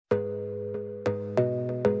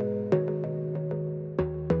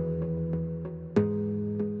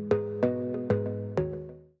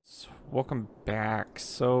Welcome back.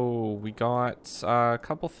 So we got a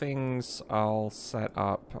couple things I'll set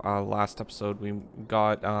up. Last episode we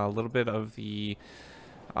got a little bit of the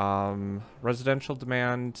residential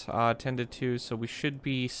demand tended to, so we should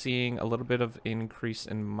be seeing a little bit of increase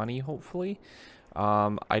in money, hopefully.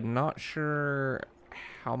 I'm not sure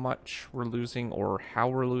how much we're losing or how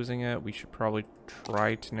we're losing it. We should probably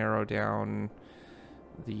try to narrow down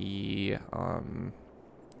the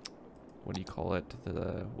what do you call it,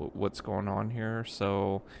 the what's going on here.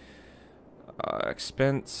 So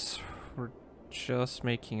expense, we're just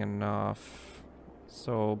making enough.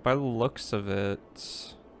 So by the looks of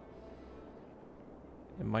it,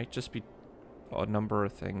 it might just be a number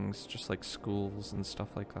of things, just like schools and stuff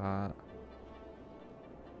like that.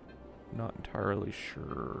 Not entirely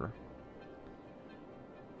sure.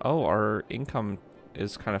 Oh, our income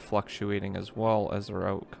is kind of fluctuating as well as our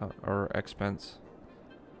outcome, our expense.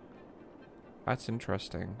 That's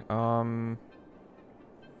interesting.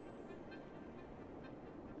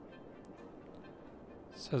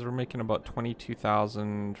 Says we're making about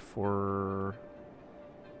 22,000 for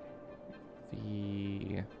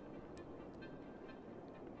the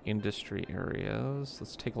industry areas.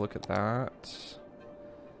 Let's take a look at that.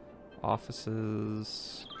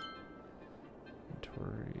 Offices,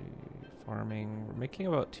 inventory, farming. We're making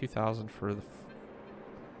about 2,000 for the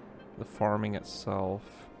farming itself.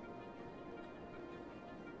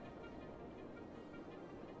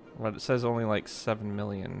 But it says only like 7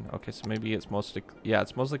 million. Okay, so maybe it's mostly, yeah,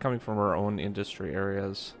 it's mostly coming from our own industry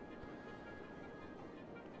areas.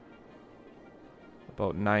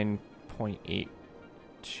 About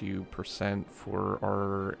 9.82% for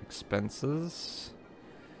our expenses.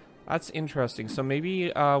 That's interesting. So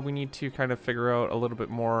maybe we need to kind of figure out a little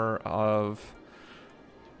bit more of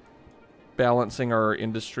balancing our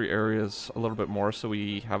industry areas a little bit more so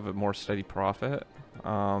we have a more steady profit.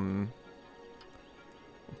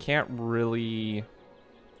 Can't really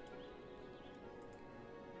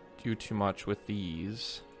do too much with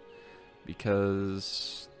these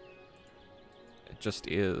because it just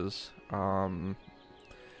is.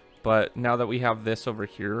 But now that we have this over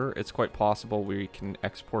here, it's quite possible we can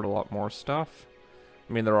export a lot more stuff.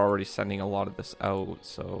 I mean, they're already sending a lot of this out,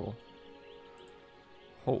 so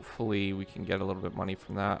hopefully we can get a little bit of money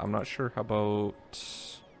from that. I'm not sure how about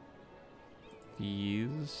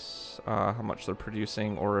these, how much they're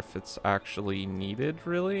producing, or if it's actually needed,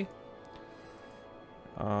 really.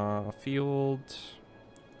 Field.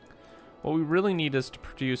 What we really need is to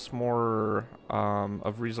produce more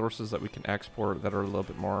of resources that we can export that are a little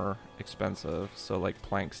bit more expensive. So like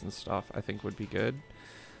planks and stuff, I think would be good.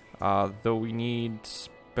 Though we need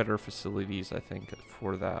better facilities, I think,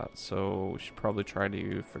 for that. So we should probably try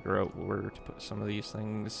to figure out where to put some of these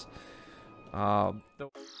things.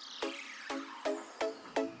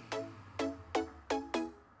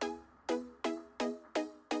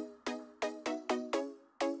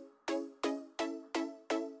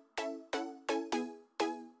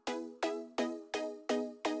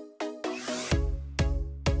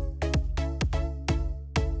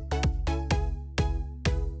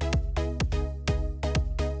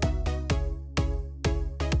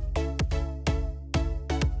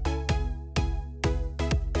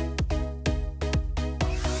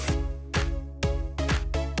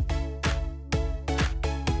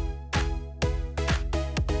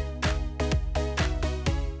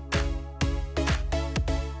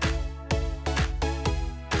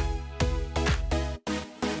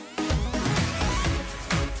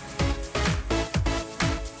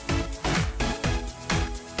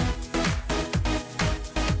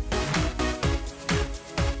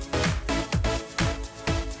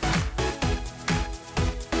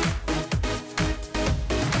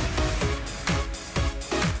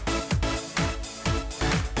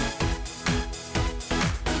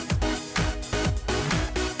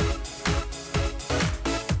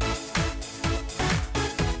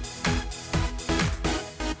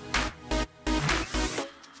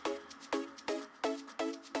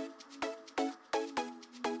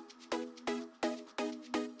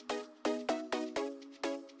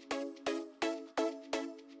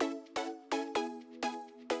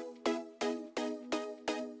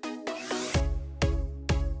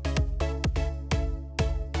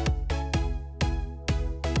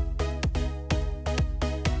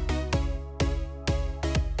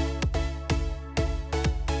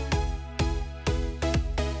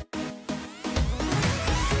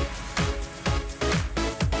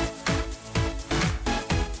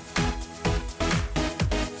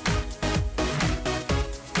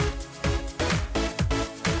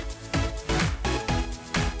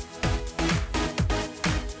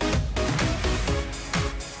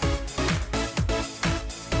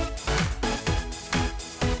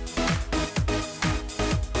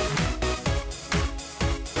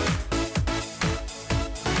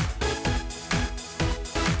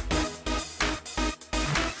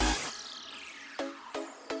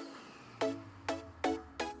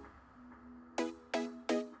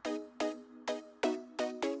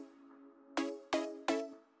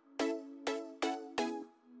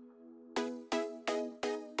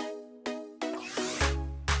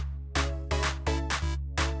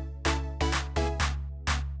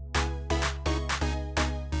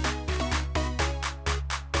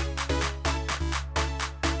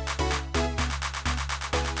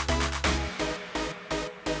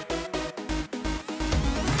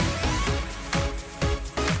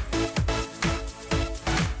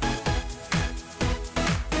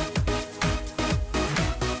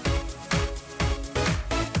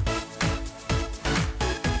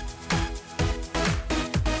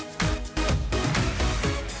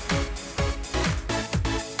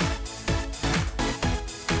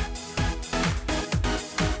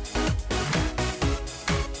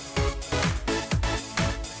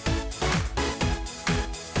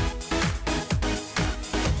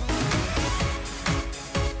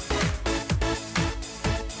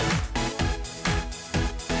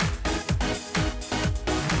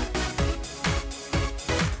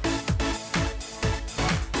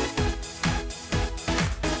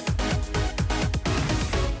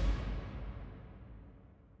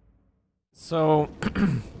 So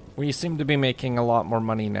we seem to be making a lot more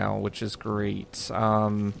money now, which is great.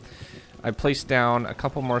 I placed down a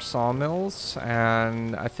couple more sawmills,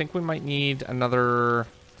 and I think we might need another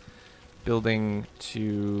building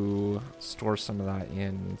to store some of that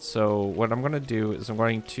in. So what I'm going to do is I'm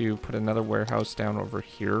going to put another warehouse down over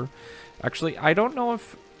here. Actually, I don't know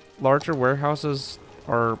if larger warehouses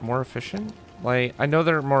are more efficient. Like, I know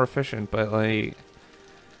they're more efficient, but like...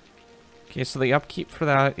 Okay, so the upkeep for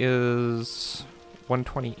that is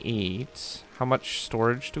 128. How much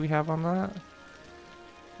storage do we have on that?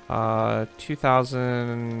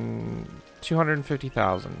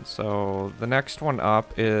 250,000. So the next one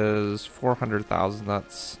up is 400,000.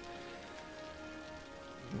 That's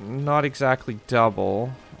not exactly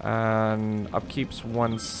double. And upkeep's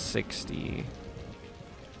 160.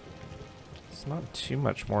 It's not too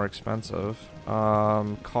much more expensive.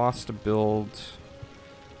 Cost to build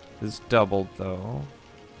is doubled though.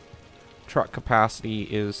 Truck capacity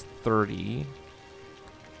is 30.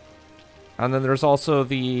 And then there's also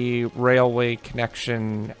the railway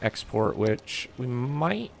connection export, which we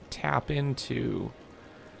might tap into.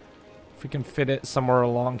 If we can fit it somewhere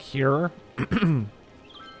along here,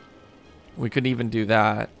 we could even do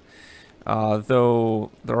that.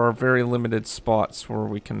 Though there are very limited spots where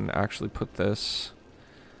we can actually put this.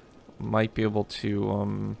 Might be able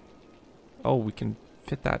to, oh, we can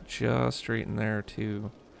fit that just right in there too.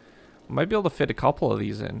 Might be able to fit a couple of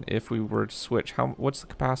these in if we were to switch. What's the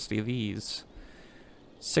capacity of these?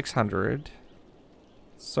 600.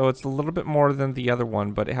 So it's a little bit more than the other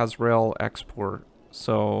one, but it has rail export.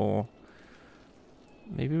 So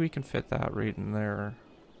maybe we can fit that right in there.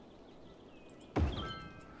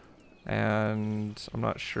 And I'm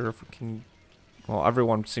not sure if we can... Well,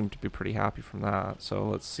 everyone seemed to be pretty happy from that. So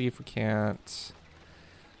let's see if we can't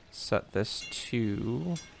set this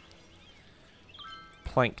to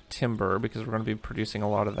plank timber, because we're going to be producing a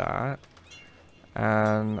lot of that.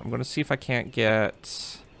 And I'm going to see if I can't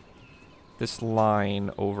get this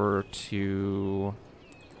line over to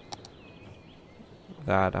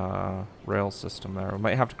that rail system there. We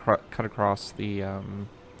might have to cut across the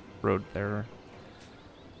road there.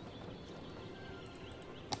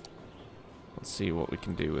 Let's see what we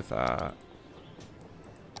can do with that.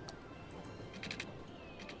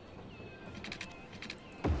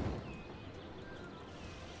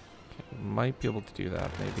 Might be able to do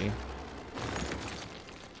that, maybe.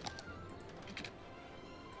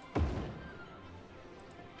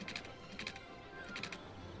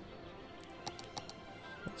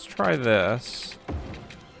 Let's try this.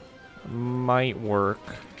 Might work.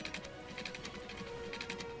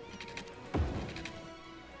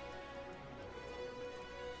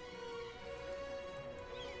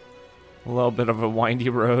 A little bit of a windy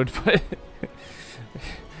road, but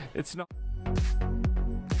it's not.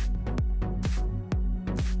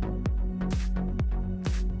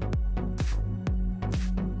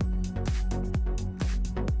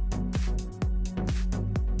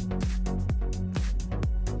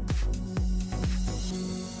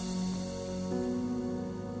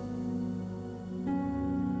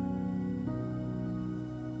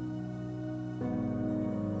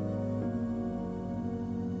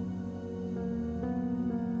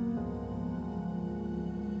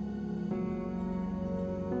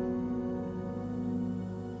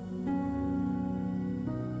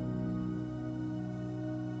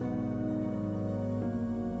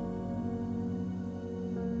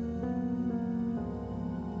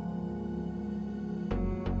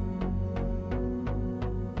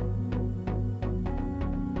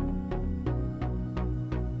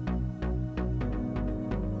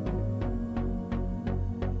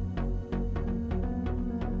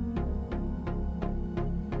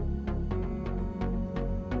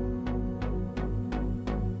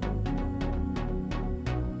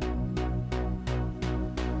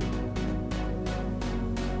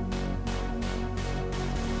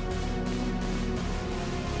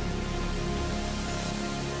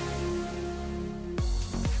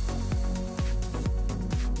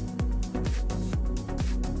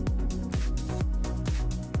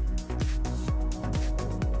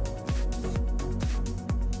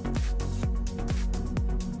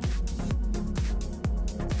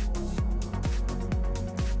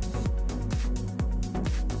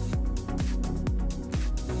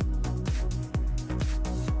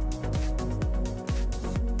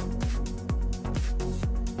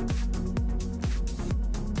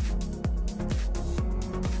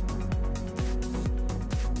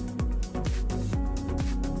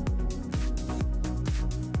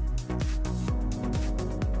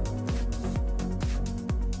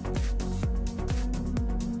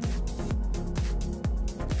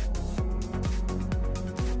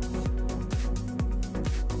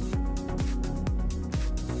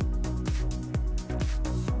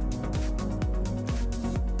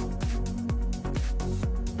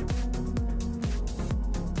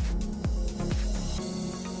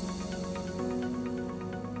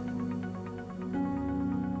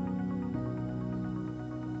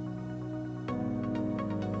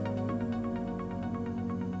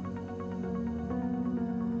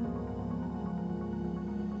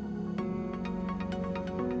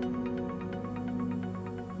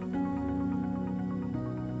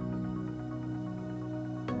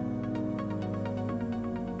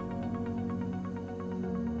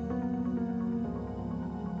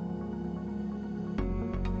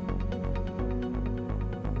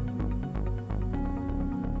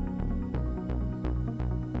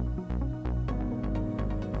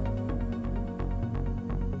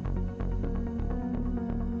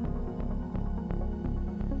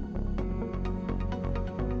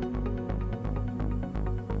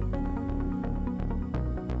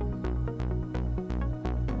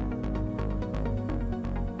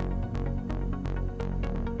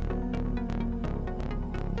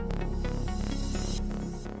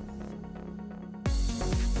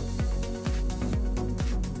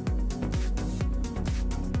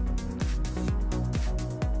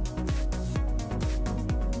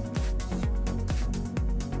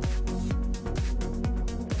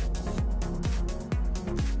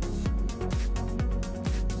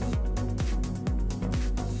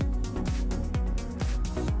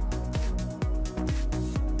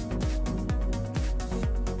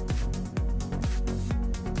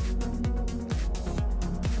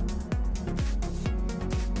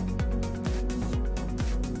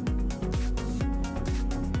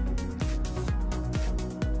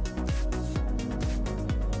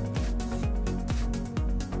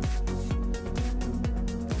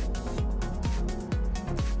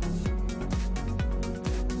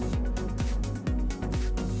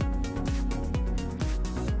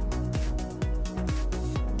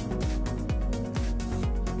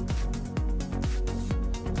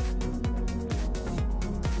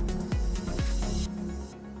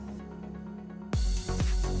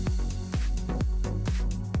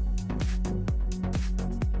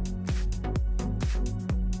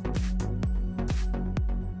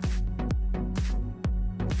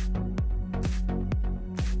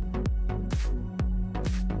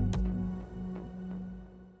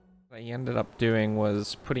 we ended up doing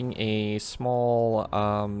was putting a small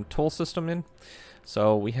toll system in.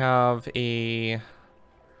 So we have a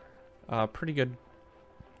pretty good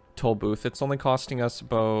toll booth. It's only costing us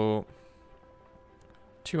about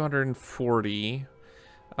 240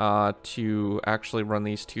 to actually run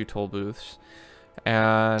these 2 toll booths.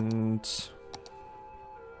 And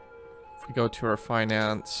if we go to our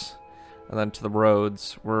finance and then to the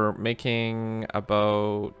roads, we're making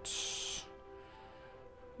about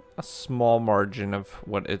a small margin of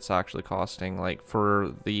what it's actually costing. Like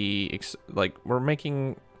for the we're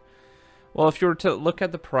making, well, if you were to look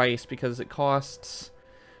at the price, because it costs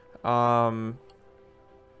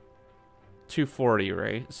 240,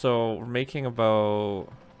 right? So we're making about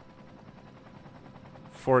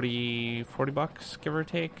 40 bucks, give or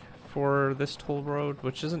take, for this toll road,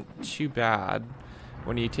 which isn't too bad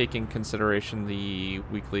when you take in consideration the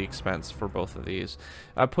weekly expense for both of these.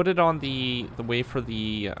 I put it on the way for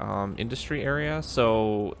the industry area,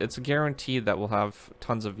 so it's a guarantee that we'll have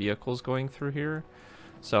tons of vehicles going through here.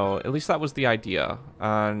 So at least that was the idea.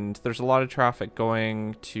 And there's a lot of traffic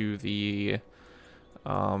going to the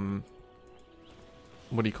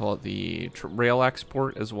what do you call it, the rail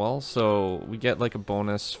export as well. So we get like a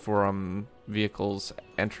bonus from vehicles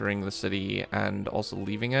entering the city and also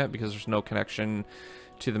leaving it, because there's no connection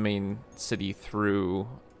to the main city through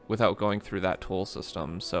without going through that toll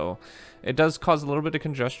system. So it does cause a little bit of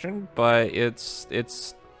congestion, but it's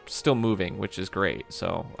still moving, which is great.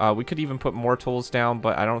 So we could even put more tolls down,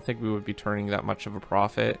 but I don't think we would be turning that much of a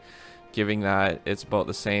profit, given that it's about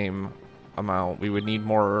the same amount. We would need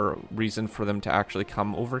more reason for them to actually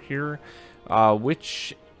come over here,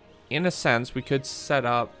 which in a sense we could set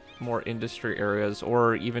up more industry areas,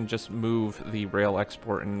 or even just move the rail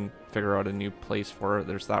export and figure out a new place for it.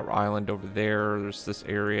 There's that island over there, there's this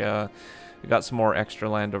area, we got some more extra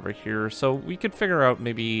land over here, so we could figure out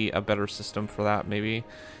maybe a better system for that maybe.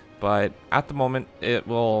 But at the moment it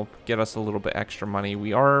will get us a little bit extra money.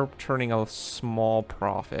 We are turning a small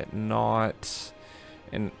profit, not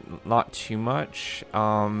too much.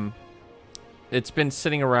 It's been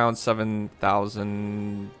sitting around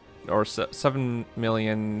 7,000 or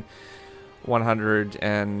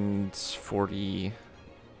 7,140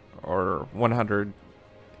 or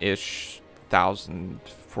 100-ish thousand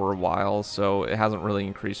for a while, so it hasn't really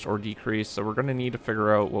increased or decreased. So we're going to need to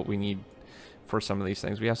figure out what we need for some of these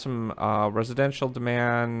things. We have some residential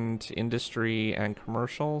demand, industry, and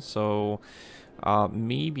commercial. So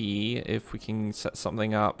maybe if we can set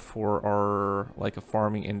something up for our, like a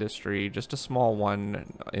farming industry, just a small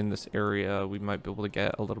one in this area, we might be able to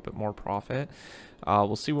get a little bit more profit.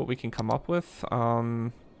 We'll see what we can come up with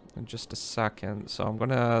in just a second. So I'm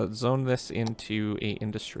gonna zone this into a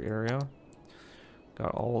industry area.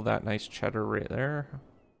 Got all that nice cheddar right there.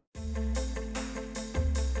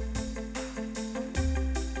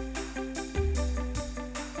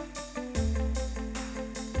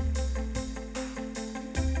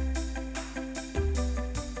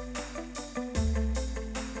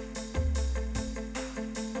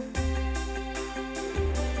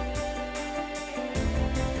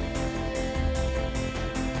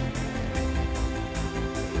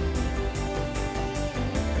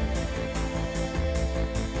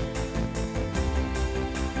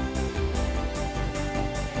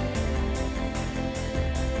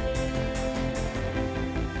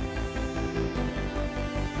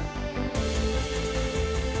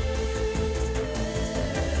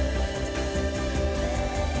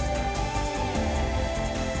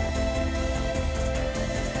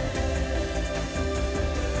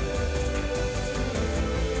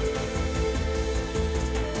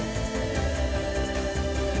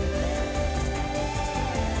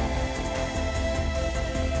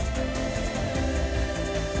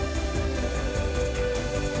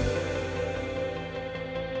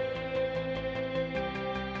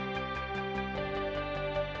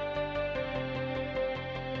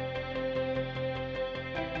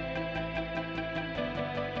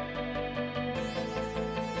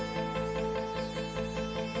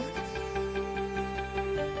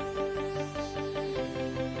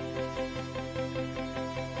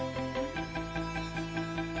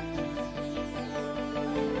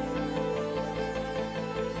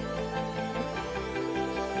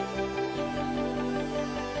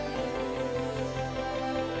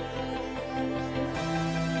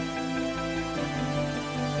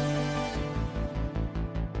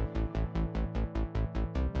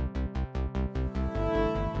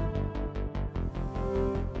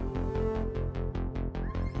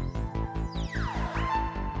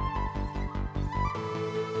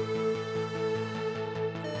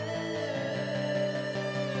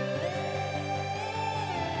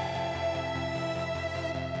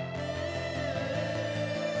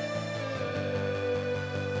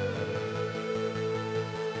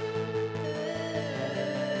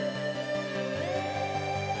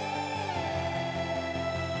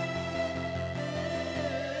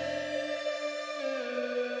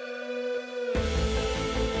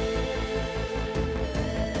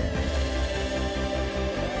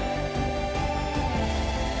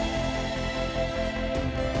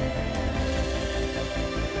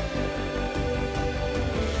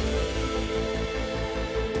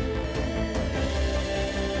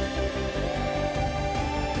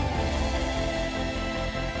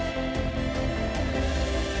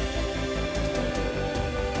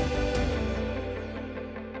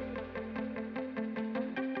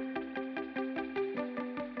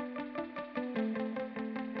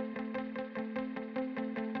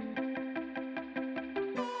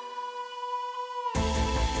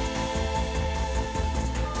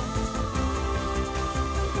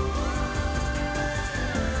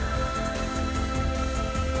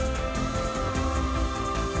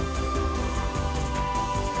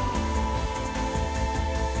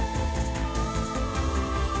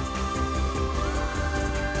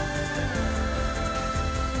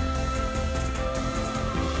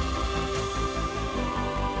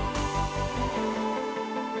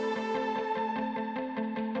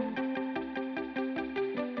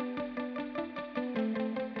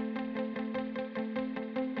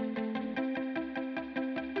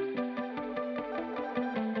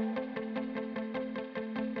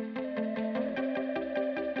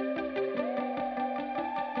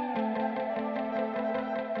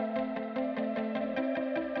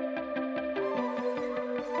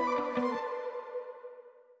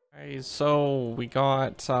 so we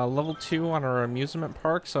got level 2 on our amusement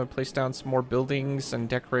park, so I placed down some more buildings and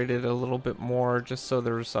decorated a little bit more, just so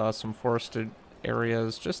there's some forested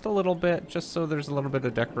areas, just a little bit, just so there's a little bit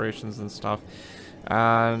of decorations and stuff.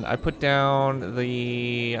 And I put down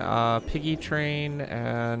the piggy train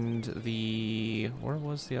and the, where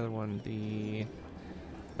was the other one?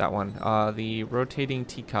 That one, the rotating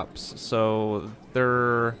teacups. So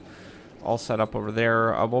they're all set up over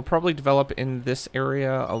there. We'll probably develop in this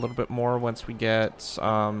area a little bit more once we get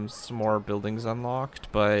some more buildings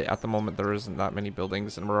unlocked, but at the moment there isn't that many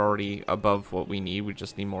buildings and we're already above what we need. We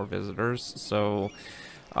just need more visitors. So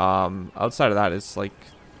outside of that, it's like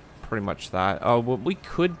pretty much that. What we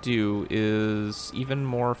could do is even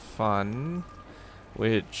more fun,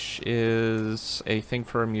 which is a thing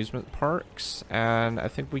for amusement parks, and I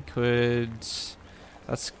think we could,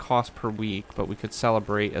 that's cost per week, but we could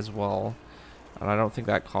celebrate as well, and I don't think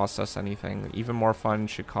that costs us anything. Even more fun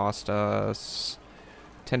should cost us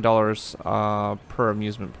 $10 per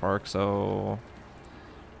amusement park, so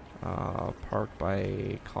park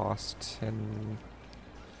by cost 10%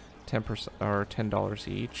 or $10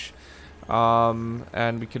 each.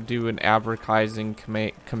 And we could do an advertising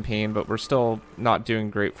campaign, but we're still not doing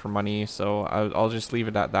great for money, so I'll just leave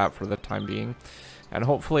it at that for the time being. And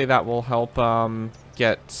hopefully that will help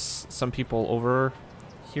get some people over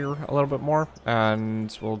here a little bit more,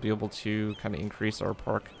 and we'll be able to kind of increase our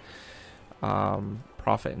park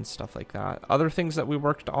profit and stuff like that. Other things that we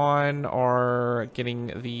worked on are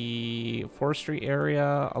getting the forestry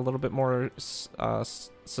area a little bit more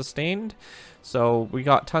sustained. So we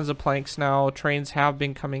got tons of planks now. Trains have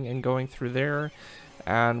been coming and going through there.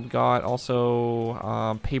 And we got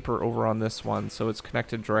also paper over on this one, so it's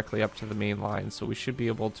connected directly up to the main line. So we should be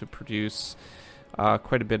able to produce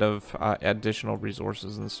quite a bit of additional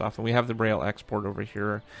resources and stuff. And we have the rail export over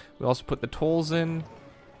here. We also put the tolls in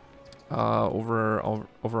over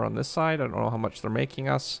on this side. I don't know how much they're making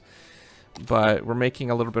us, but we're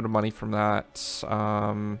making a little bit of money from that.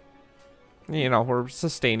 You know, we're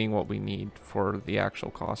sustaining what we need for the actual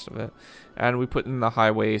cost of it. And we put in the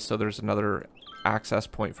highway, so there's another access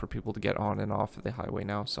point for people to get on and off of the highway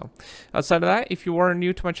now. So outside of that, if you are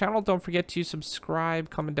new to my channel, don't forget to subscribe,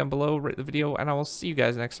 comment down below, rate the video, and I will see you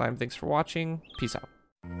guys next time. Thanks for watching. Peace out.